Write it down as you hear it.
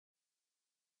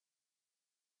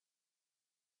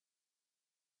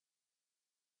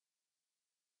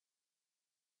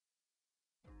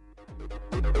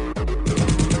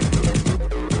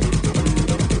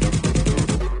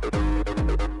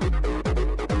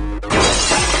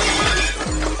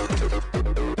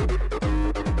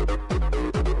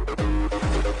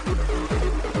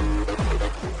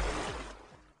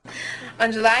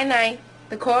On July 9th,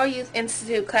 the Coral Youth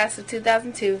Institute class of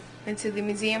 2002 went to the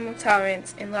Museum of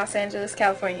Tolerance in Los Angeles,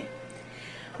 California.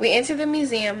 We entered the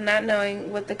museum not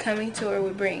knowing what the coming tour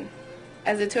would bring.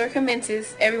 As the tour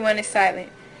commences, everyone is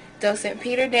silent. Docent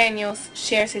Peter Daniels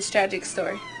shares his tragic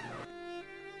story.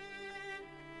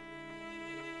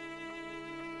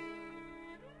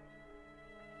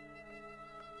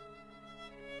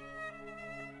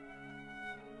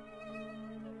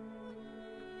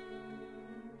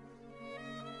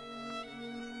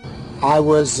 I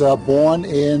was born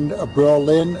in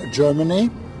Berlin, Germany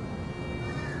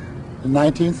in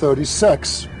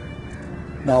 1936.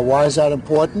 Now, why is that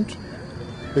important?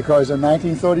 Because in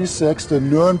 1936, the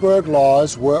Nuremberg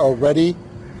laws were already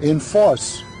in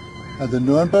force. And the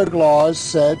Nuremberg laws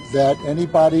said that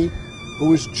anybody who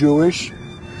was Jewish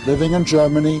living in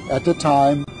Germany at the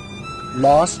time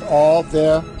lost all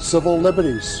their civil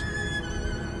liberties.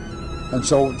 And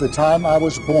so the time I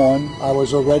was born, I've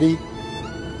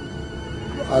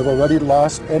already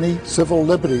lost any civil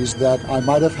liberties that I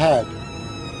might have had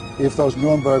if those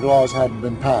Nuremberg laws hadn't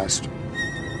been passed.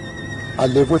 I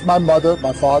lived with my mother.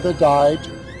 My father died.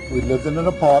 We lived in an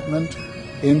apartment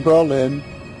in Berlin,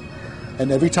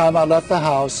 and every time I left the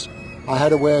house, I had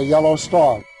to wear a yellow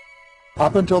star.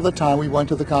 Up until the time we went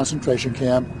to the concentration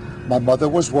camp, my mother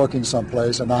was working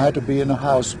someplace, and I had to be in the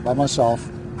house by myself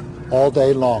all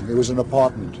day long. It was an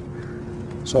apartment.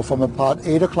 So from about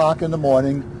 8 o'clock in the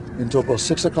morning until about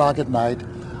 6 o'clock at night,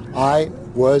 I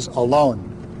was alone.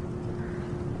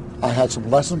 I had some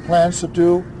lesson plans to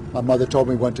do. My mother told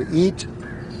me when to eat,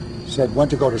 said when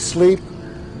to go to sleep,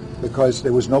 because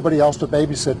there was nobody else to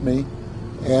babysit me,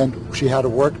 and she had to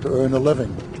work to earn a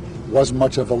living. It wasn't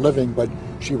much of a living, but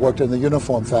she worked in the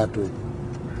uniform factory.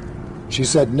 She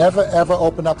said never ever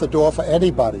open up the door for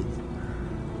anybody.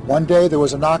 One day there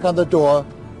was a knock on the door,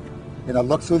 and I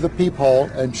looked through the peephole,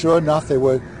 and sure enough there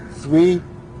were 3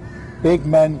 big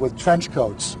men with trench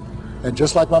coats. And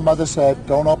just like my mother said,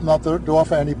 don't open up the door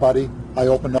for anybody, I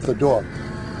opened up the door.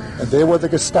 And they were the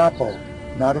Gestapo.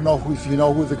 Now, I don't know if you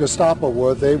know who the Gestapo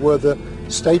were. They were the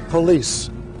state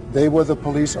police. They were the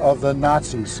police of the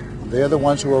Nazis. They're the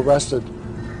ones who arrested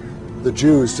the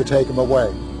Jews to take them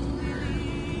away.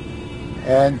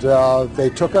 And they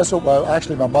took us, well,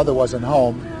 actually my mother wasn't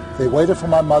home. They waited for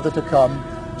my mother to come.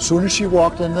 As soon as she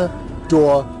walked in the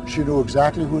door, she knew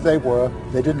exactly who they were.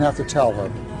 They didn't have to tell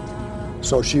her.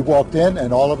 So she walked in,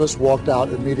 and all of us walked out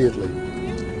immediately.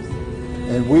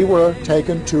 And we were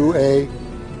taken to a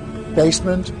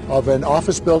basement of an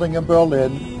office building in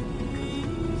Berlin.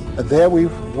 And there we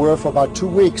were for about 2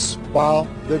 weeks while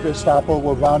the Gestapo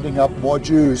were rounding up more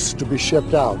Jews to be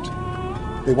shipped out.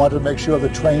 They wanted to make sure the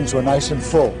trains were nice and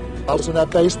full. I was in that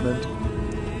basement.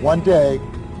 One day,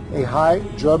 a high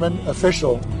German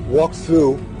official walked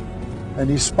through, and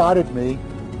he spotted me,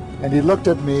 and he looked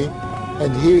at me,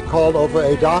 and he called over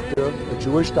a doctor, a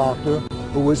Jewish doctor,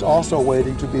 who was also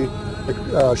waiting to be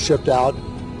shipped out,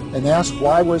 and asked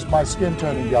why was my skin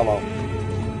turning yellow.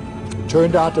 It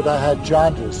turned out that I had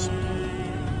jaundice.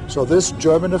 So this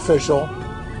German official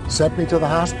sent me to the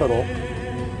hospital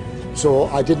so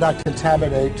I did not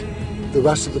contaminate the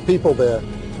rest of the people there,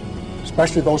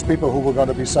 especially those people who were going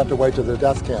to be sent away to the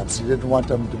death camps. He didn't want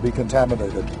them to be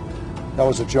contaminated. That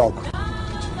was a joke.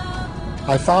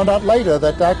 I found out later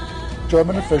that that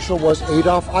German official was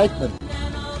Adolf Eichmann,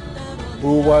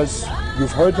 who was,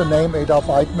 you've heard the name Adolf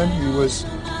Eichmann. He was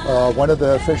one of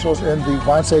the officials in the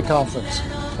Wannsee Conference.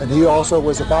 And he also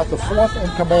was about the 4th in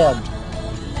command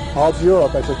of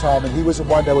Europe at the time, and he was the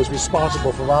one that was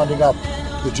responsible for rounding up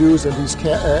the Jews in these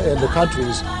in the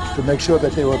countries to make sure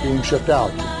that they were being shipped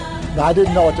out. Now, I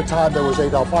didn't know at the time there was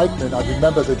Adolf Eichmann. I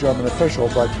remember the German official,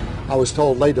 but I was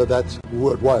told later that's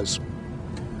who it was.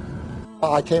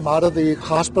 I came out of the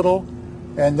hospital,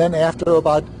 and then after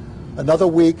about another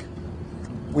week,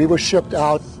 we were shipped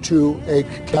out to a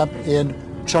camp in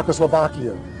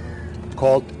Czechoslovakia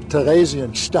called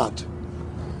Theresienstadt.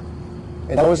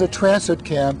 And that was a transit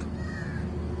camp.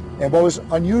 And what was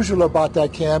unusual about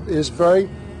that camp is very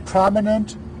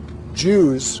prominent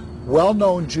Jews,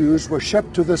 well-known Jews, were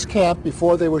shipped to this camp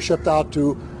before they were shipped out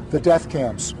to the death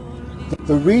camps.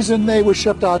 The reason they were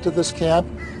shipped out to this camp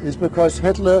is because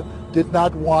Hitler did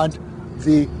not want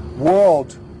the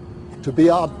world to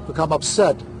become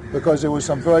upset because there were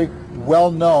some very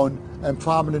well-known and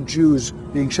prominent Jews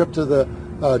being shipped to the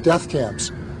death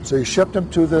camps. So he shipped them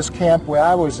to this camp where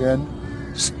I was in,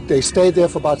 They stayed there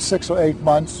for about 6 or 8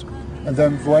 months, and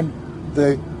then when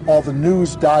all the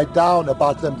news died down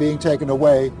about them being taken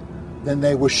away, then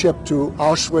they were shipped to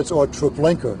Auschwitz or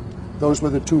Treblinka. Those were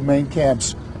the two main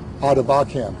camps out of our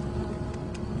camp.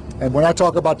 And when I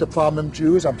talk about the problem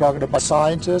Jews, I'm talking about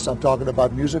scientists, I'm talking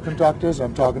about music conductors,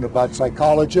 I'm talking about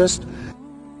psychologists,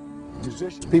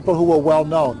 musicians, people who were well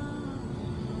known.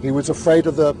 He was afraid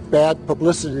of the bad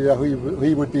publicity that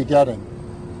he would be getting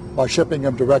by shipping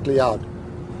them directly out.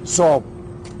 So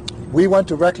we went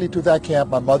directly to that camp,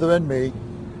 my mother and me,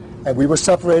 and we were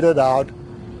separated out,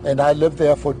 and I lived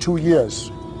there for 2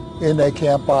 years in a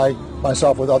camp by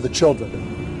myself with other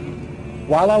children.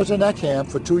 While I was in that camp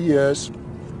for 2 years,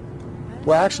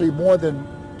 well, actually more than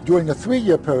during the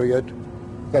 3-year period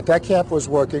that camp was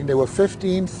working, there were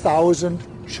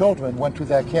 15,000 children went to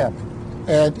that camp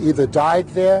and either died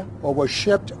there or were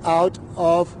shipped out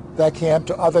of that camp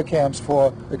to other camps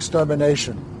for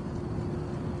extermination.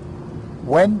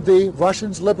 When the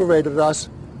Russians liberated us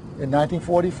in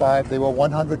 1945, there were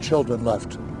 100 children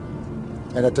left.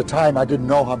 And at the time, I didn't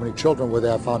know how many children were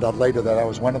there. I found out later that I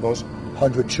was one of those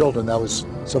 100 children that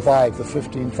survived the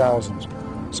 15,000.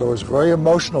 So it was very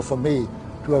emotional for me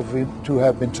to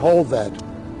have been told that,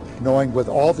 knowing with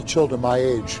all the children my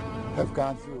age have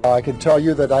gone through. I can tell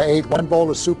you that I ate 1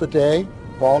 bowl of soup a day,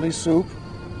 barley soup,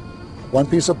 1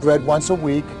 piece of bread once a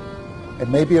week, and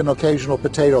maybe an occasional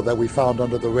potato that we found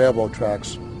under the railroad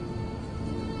tracks.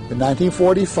 In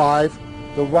 1945,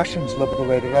 the Russians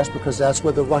liberated us because that's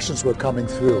where the Russians were coming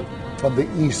through, from the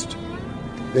east.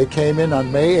 They came in on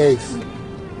May 8th,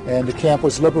 and the camp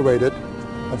was liberated.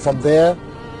 And from there,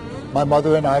 my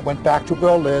mother and I went back to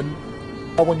Berlin.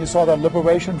 When you saw that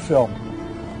liberation film,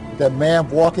 that man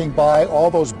walking by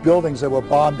all those buildings that were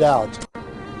bombed out,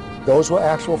 those were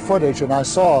actual footage, and I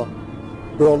saw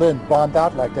Berlin bombed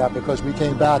out like that because we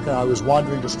came back and I was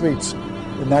wandering the streets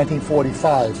in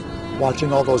 1945,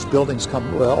 watching all those buildings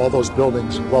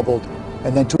rubbled.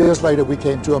 And then 2 years later, we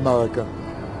came to America.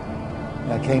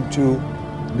 And I came to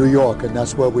New York, and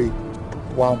that's where we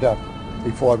wound up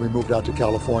before we moved out to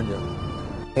California.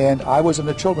 And I was in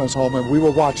the children's home, and we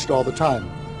were watched all the time.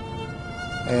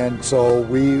 And so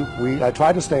I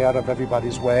tried to stay out of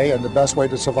everybody's way, and the best way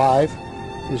to survive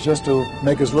is just to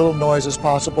make as little noise as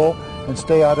possible and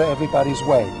stay out of everybody's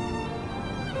way.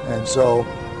 And so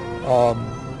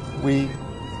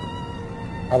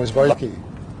I was very lucky.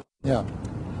 Yeah.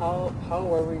 How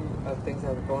aware were you of things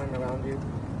that were going around you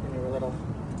when you were little?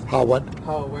 How what?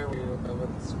 How aware were you of what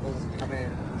was coming?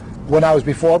 When I was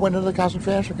before I went into the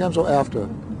concentration camps or after?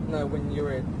 No, when you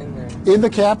were in there. In the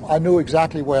camp, I knew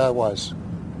exactly where I was.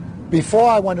 Before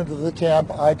I went into the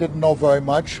camp, I didn't know very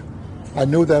much. I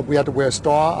knew that we had to wear a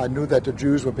star. I knew that the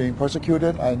Jews were being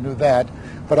persecuted. I knew that.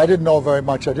 But I didn't know very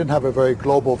much. I didn't have a very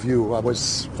global view. I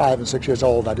was 5 and 6 years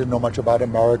old. I didn't know much about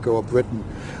America or Britain.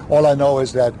 All I know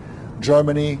is that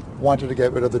Germany wanted to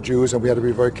get rid of the Jews, and we had to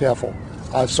be very careful.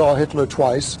 I saw Hitler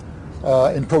twice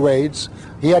in parades.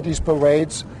 He had these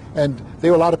parades, and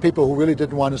there were a lot of people who really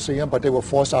didn't want to see him, but they were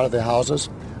forced out of their houses.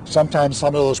 Sometimes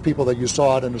some of those people that you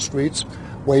saw out in the streets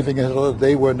waving at Hitler,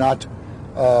 they were not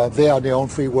there on their own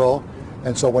free will.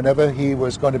 And so whenever he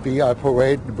was going to be at a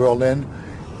parade in Berlin,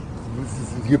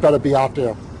 you better be out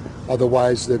there.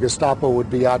 Otherwise, the Gestapo would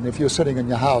be out. And if you're sitting in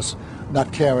your house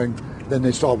not caring, then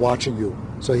they start watching you.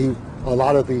 So a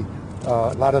lot of the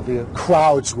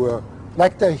crowds were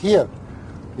like they're here.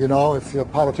 You know, if a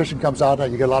politician comes out,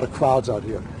 you get a lot of crowds out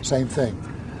here. Same thing.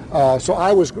 So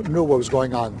I knew what was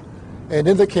going on. And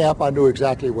in the camp, I knew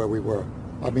exactly where we were.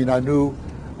 I mean, I knew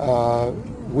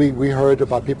we heard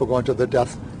about people going to the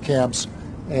death camps,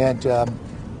 and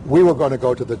we were going to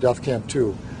go to the death camp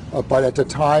too. But at the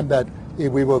time that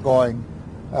we were going,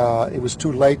 it was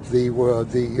too late. They were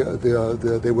kind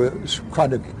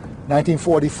of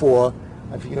 1944.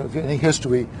 If you have any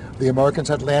history, the Americans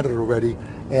had landed already,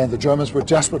 and the Germans were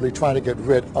desperately trying to get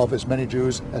rid of as many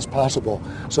Jews as possible.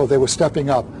 So they were stepping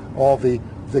up all the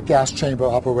gas chamber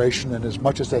operation and as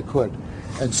much as they could.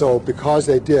 And so because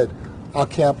they did, our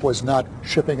camp was not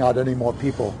shipping out any more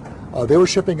people. They were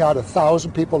shipping out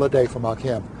 1,000 people a day from our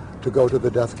camp to go to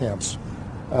the death camps.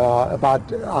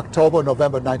 About October,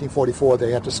 November 1944,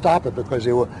 they had to stop it because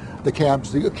the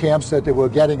camps that they were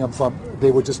getting them from,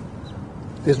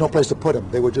 there's no place to put them.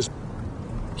 They were just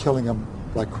killing them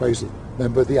like crazy.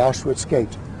 Remember the Auschwitz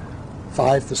gate,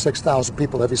 5,000 to 6,000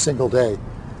 people every single day.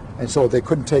 And so they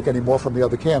couldn't take any more from the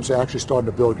other camps. They actually started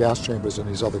to build gas chambers in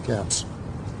these other camps.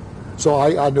 So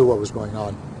I knew what was going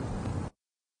on.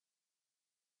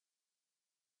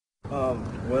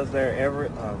 Was there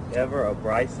ever a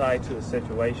bright side to the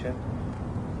situation?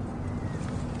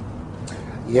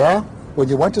 Yeah, when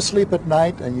you went to sleep at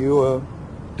night and you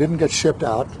didn't get shipped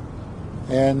out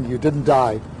and you didn't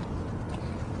die.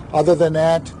 Other than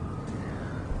that,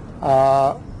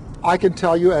 I can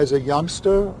tell you as a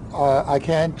youngster, I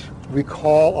can't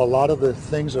recall a lot of the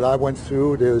things that I went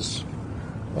through.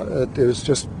 It was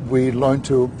just, we learned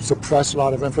to suppress a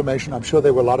lot of information. I'm sure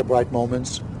there were a lot of bright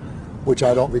moments, which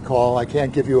I don't recall. I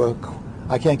can't give you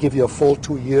a full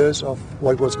 2 years of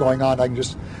what was going on. I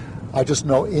just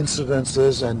know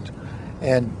incidences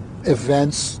and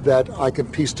events that I can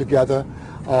piece together.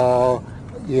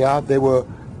 Yeah, they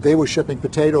were shipping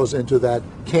potatoes into that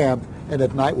camp, and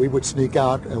at night we would sneak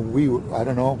out, and we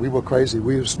were crazy.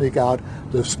 We would sneak out.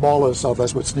 The smallest of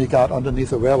us would sneak out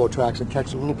underneath the railroad tracks and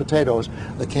catch the little potatoes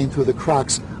that came through the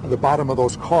cracks at the bottom of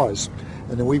those cars,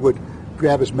 and then we would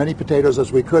grab as many potatoes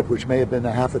as we could, which may have been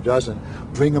a half a dozen,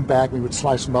 bring them back. We would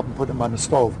slice them up and put them on the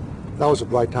stove. That was a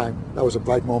bright time. That was a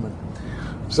bright moment.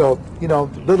 So,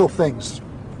 little things.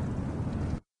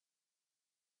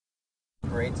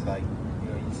 Parades like,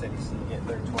 you said you get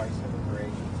there twice in the parade.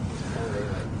 What were they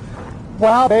like?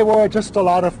 Well, they were just a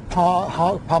lot of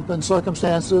pumping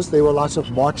circumstances. There were lots of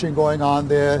marching going on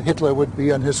there. Hitler would be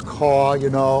in his car,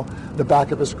 the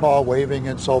back of his car waving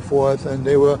and so forth. And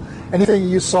they were anything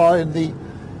you saw in the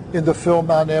film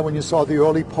down there when you saw the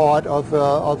early part of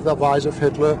the rise of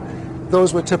Hitler.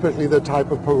 Those were typically the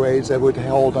type of parades that would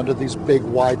held under these big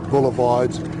wide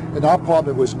boulevards. And our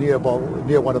apartment was near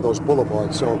one of those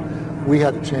boulevards, so we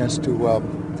had a chance to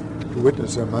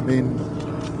witness them. I mean,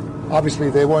 obviously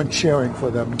they weren't cheering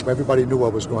for them. Everybody knew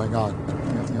what was going on.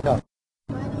 Yeah.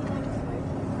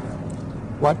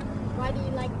 What? Why do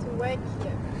you like to work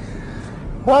here?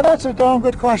 Well, that's a darn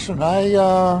good question.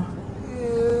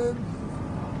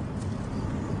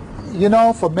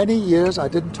 For many years I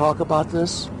didn't talk about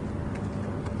this.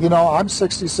 I'm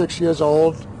 66 years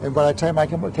old, and by the time I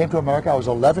came to America, I was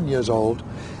 11 years old.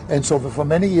 And so for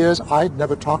many years, I'd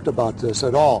never talked about this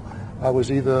at all. I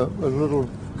was either a little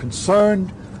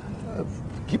concerned.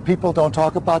 People don't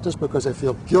talk about this because they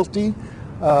feel guilty,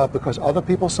 because other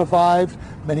people survived.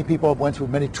 Many people went through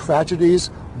many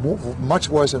tragedies, much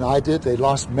worse than I did. They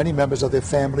lost many members of their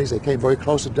families. They came very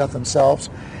close to death themselves.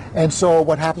 And so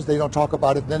what happens, they don't talk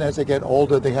about it. Then as they get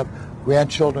older, they have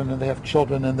grandchildren and they have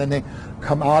children, and then they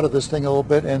come out of this thing a little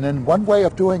bit. And then one way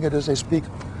of doing it is they speak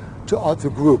to other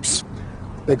groups.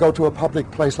 They go to a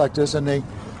public place like this and they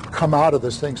come out of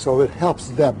this thing, so it helps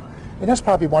them. And that's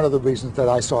probably one of the reasons that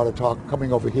I started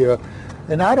coming over here.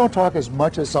 And I don't talk as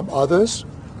much as some others,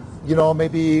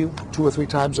 maybe 2 or 3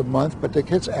 times a month, but the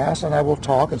kids ask and I will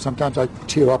talk, and sometimes I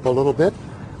tear up a little bit.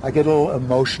 I get a little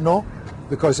emotional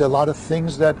because there are a lot of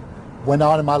things that went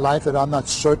on in my life that I'm not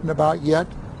certain about yet,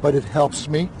 but it helps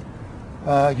me.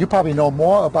 You probably know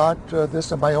more about this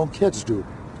than my own kids do.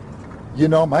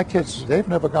 My kids, they've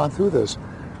never gone through this.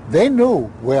 They knew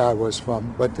where I was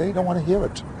from, but they don't want to hear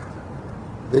it.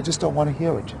 They just don't want to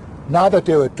hear it. Now that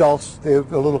they're adults, they're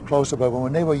a little closer, but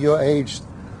when they were your age,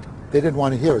 they didn't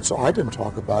want to hear it, so I didn't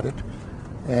talk about it.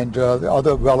 And the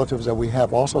other relatives that we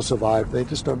have also survived, they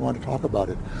just don't want to talk about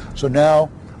it. So now,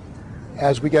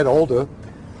 as we get older,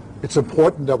 it's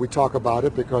important that we talk about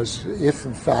it, because if,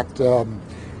 in fact,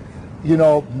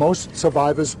 most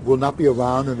survivors will not be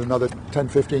around in another 10,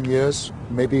 15 years.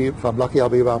 Maybe, if I'm lucky, I'll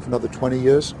be around for another 20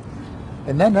 years.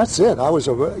 And then that's it. I'm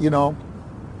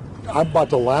about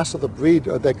the last of the breed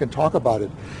that can talk about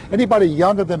it. Anybody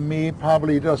younger than me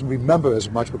probably doesn't remember as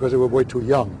much because they were way too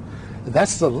young. And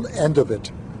that's the end of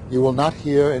it. You will not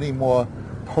hear any more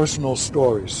personal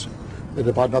stories in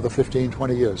about another 15,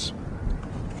 20 years.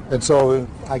 And so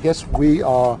I guess we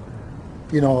are,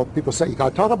 people say you got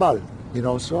to talk about it,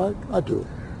 so I do.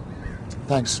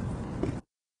 Thanks.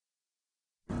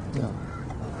 Yeah.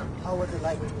 How was it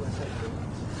like when you were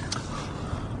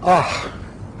 17?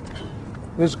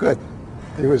 It was good.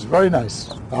 It was very nice.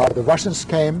 The Russians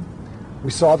came.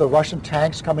 We saw the Russian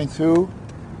tanks coming through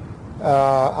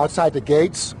outside the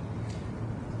gates.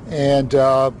 And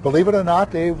believe it or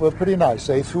not, they were pretty nice.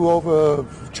 They threw over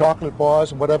chocolate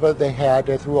bars and whatever they had,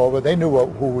 they threw over. They knew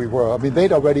who we were. I mean,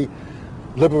 they'd already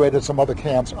liberated some other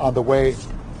camps on the way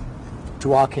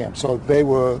to our camp, so they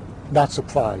were not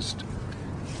surprised.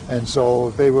 And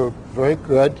so they were very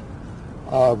good.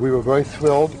 We were very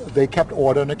thrilled. They kept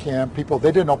order in the camp. They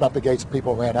didn't open up the gates,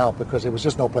 people ran out because there was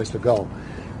just no place to go.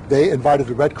 They invited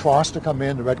the Red Cross to come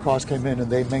in. The Red Cross came in and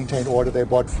they maintained order. They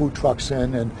brought food trucks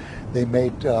in and they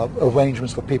made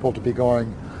arrangements for people to be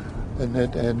going. And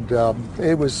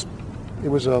it was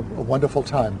a wonderful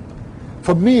time.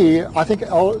 For me, I think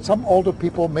some older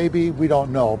people, maybe we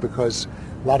don't know, because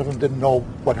a lot of them didn't know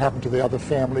what happened to their other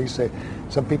families.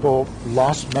 Some people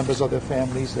lost members of their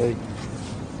families.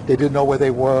 They didn't know where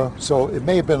they were, so it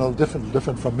may have been a little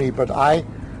different from me, but I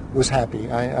was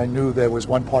happy. I knew there was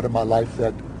one part of my life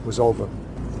that was over.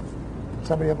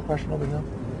 Somebody have a question over here?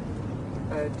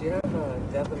 Do you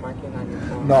have the marking on your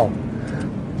phone?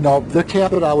 No, the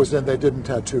camp that I was in, they didn't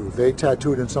tattoo. They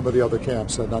tattooed in some of the other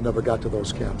camps, and I never got to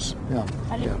those camps. Yeah,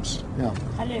 camps. Yeah.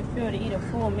 How did it feel to eat a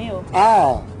full meal?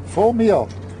 Ah, full meal.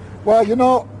 Well, you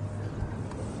know,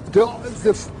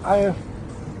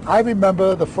 I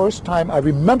remember the first time I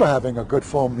remember having a good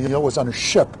full meal was on a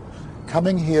ship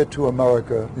coming here to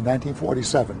America in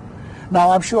 1947. Now,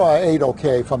 I'm sure I ate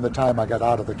okay from the time I got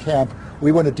out of the camp.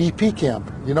 We went to DP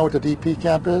camp. You know what the DP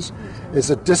camp is? It's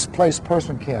a displaced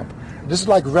person camp. This is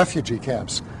like refugee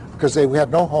camps because we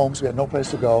had no homes, we had no place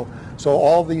to go. So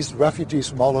all these refugees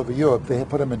from all over Europe, they had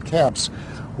put them in camps.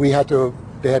 They had to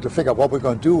figure out what we're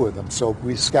going to do with them. So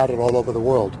we scattered all over the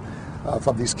world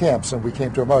from these camps, and we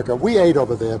came to America. We ate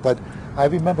over there, but I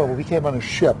remember when we came on a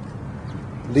ship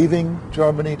leaving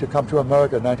Germany to come to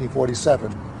America in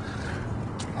 1947,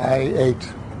 I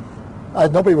ate.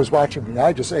 Nobody was watching me.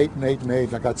 I just ate and ate and ate.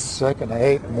 And I got sick and I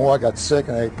ate more. I got sick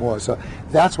and I ate more. So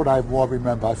that's what I more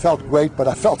remember. I felt great, but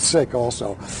I felt sick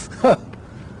also. Did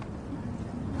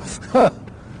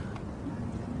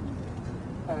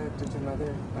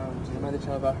your mother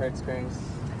tell about her experience?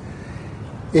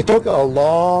 It took a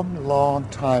long, long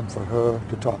time for her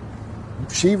to talk.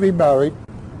 She remarried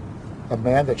a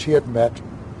man that she had met.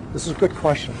 This is a good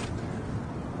question.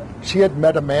 She had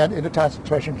met a man in a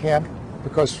concentration camp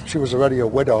because she was already a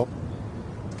widow.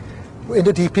 In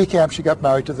the DP camp, she got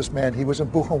married to this man. He was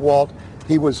in Buchenwald.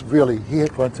 He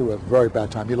had gone through a very bad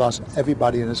time. He lost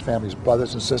everybody in his family, his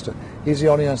brothers and sister. He's the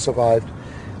only one who survived.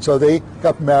 So they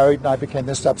got married, and I became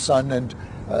their stepson and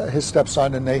his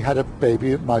stepson, and they had a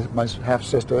baby, my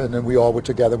half-sister, and then we all were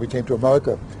together. We came to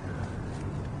America.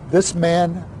 This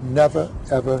man never,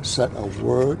 ever said a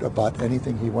word about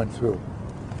anything he went through.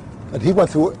 And he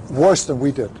went through it worse than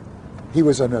we did. He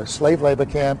was in a slave labor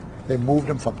camp. They moved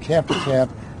him from camp to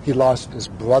camp. He lost his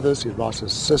brothers. He lost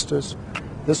his sisters.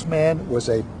 This man was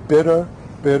a bitter,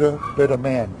 bitter, bitter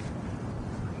man.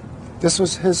 This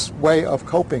was his way of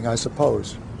coping, I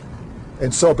suppose.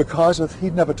 And so he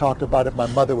never talked about it, my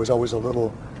mother was always a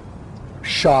little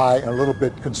shy and a little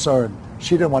bit concerned.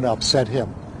 She didn't want to upset him.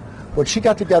 When she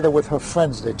got together with her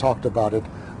friends, they talked about it.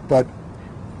 But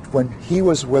when he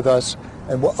was with us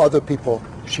and with other people,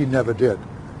 she never did.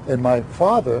 And my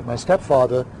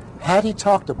stepfather, had he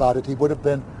talked about it, he would have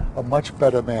been a much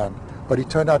better man. But he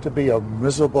turned out to be a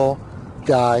miserable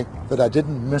guy that I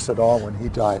didn't miss at all when he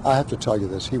died. I have to tell you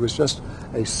this. He was just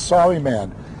a sorry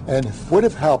man, and it would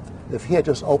have helped if he had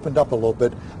just opened up a little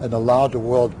bit and allowed the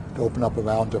world to open up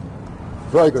around him.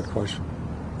 Very good question.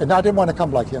 And I didn't want to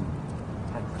come like him.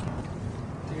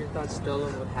 Do your thoughts still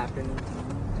on what happened?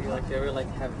 Do you ever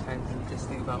have time to just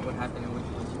think about what happened and what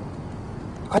you went through?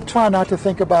 I try not to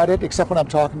think about it, except when I'm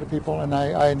talking to people,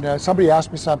 and somebody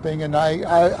asks me something, and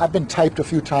I've been typed a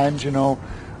few times,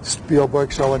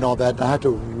 Spielberg show and all that, and I had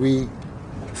to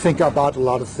rethink about a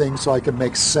lot of things so I can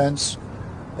make sense.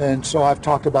 And so I've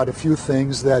talked about a few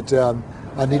things that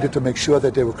I needed to make sure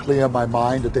that they were clear in my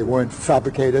mind, that they weren't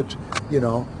fabricated,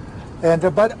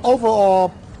 And but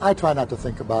overall, I try not to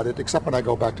think about it, except when I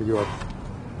go back to Europe,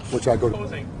 which I go to.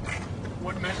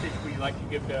 What message would you like to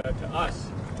give to us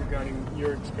regarding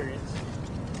your experience?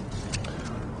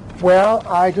 Well,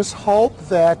 I just hope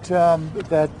that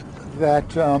that's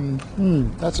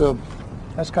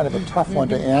kind of a tough one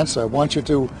to answer. I want you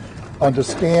to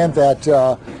understand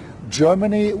that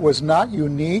Germany was not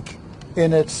unique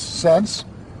in its sense.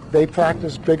 They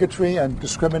practiced bigotry and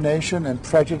discrimination and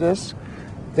prejudice.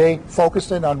 They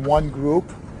focused in on one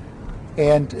group,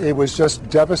 and it was just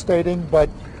devastating. But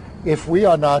if we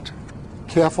are not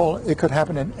careful, it could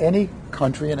happen in any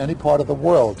country, in any part of the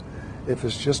world. If we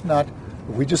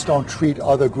just don't treat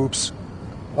other groups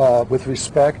with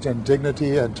respect and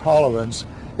dignity and tolerance,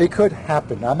 it could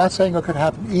happen. I'm not saying it could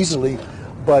happen easily,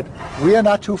 but we are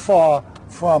not too far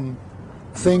from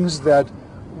things that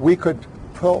we could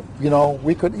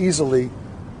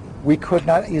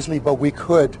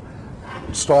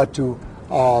start to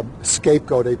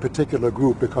scapegoat a particular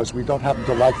group because we don't happen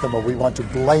to like them or we want to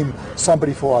blame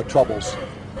somebody for our troubles.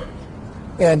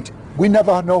 And we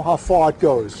never know how far it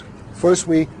goes. First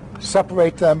we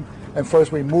separate them, and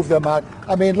first we move them out.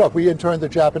 I mean, look, we interned the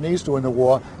Japanese during the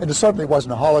war, and it certainly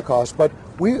wasn't a Holocaust, but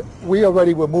we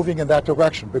already were moving in that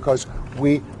direction because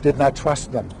we did not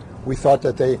trust them. We thought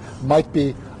that they might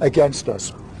be against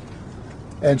us.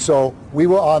 And so we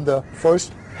were on the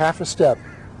first half a step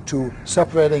to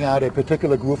separating out a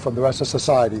particular group from the rest of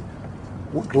society.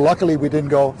 Luckily, we didn't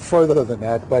go further than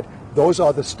that, but those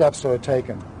are the steps that are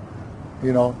taken.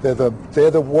 You know,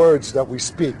 they're the words that we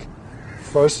speak.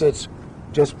 First it's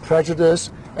just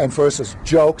prejudice, and first it's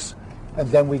jokes, and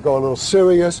then we go a little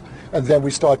serious, and then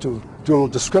we start to do a little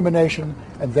discrimination,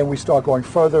 and then we start going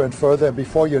further and further, and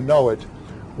before you know it,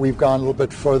 we've gone a little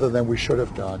bit further than we should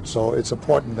have gone. So it's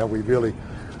important that we really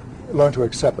learn to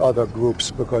accept other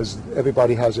groups, because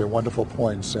everybody has their wonderful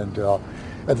points. And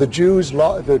the Jews,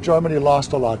 Germany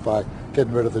lost a lot by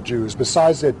getting rid of the Jews.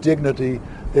 Besides their dignity,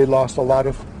 they lost a lot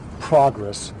of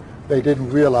progress. They didn't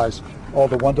realize all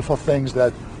the wonderful things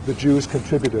that the Jews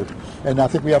contributed. And I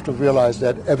think we have to realize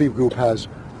that every group has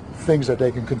things that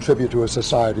they can contribute to a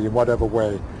society in whatever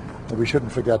way, and we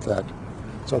shouldn't forget that.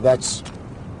 So that's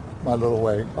my little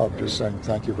way of just saying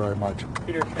thank you very much.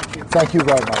 Peter, thank you. Thank you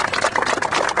very much.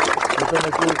 You've been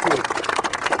a great group.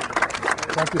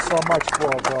 Thank you so much for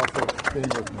being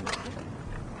with me.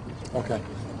 Okay.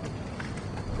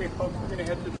 Okay, folks, we're going to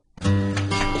head to...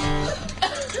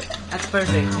 That's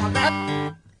perfect.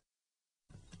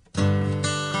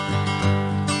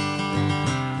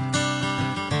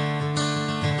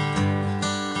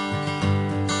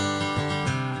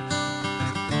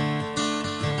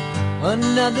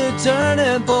 Another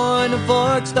turning point, a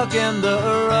fork stuck in the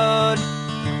road.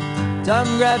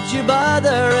 Time grabs you by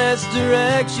the wrist,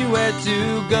 directs you where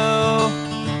to go.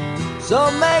 So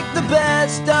make the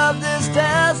best of this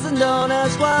test and don't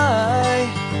ask why.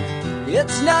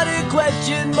 It's not a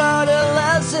question but a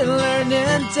lesson learned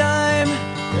in time.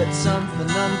 It's something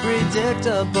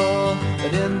unpredictable,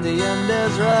 but in the end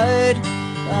is right.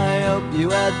 I hope you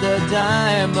had the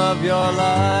time of your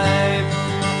life.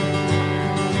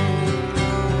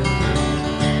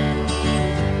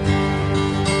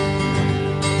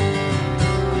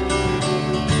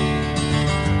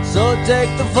 So take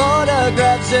the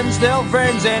photographs and still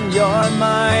frames in your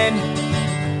mind,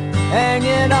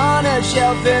 hanging on a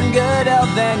shelf in good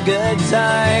health and good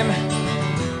time.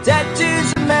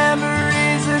 Tattoos and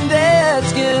memories and dead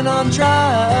skin on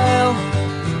trial.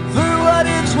 For what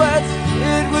it's worth,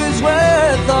 it was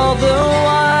worth all the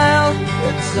while.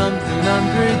 It's something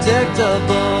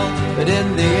unpredictable, but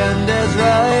in the end is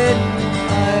right.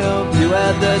 I hope you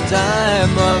had the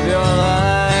time of your life.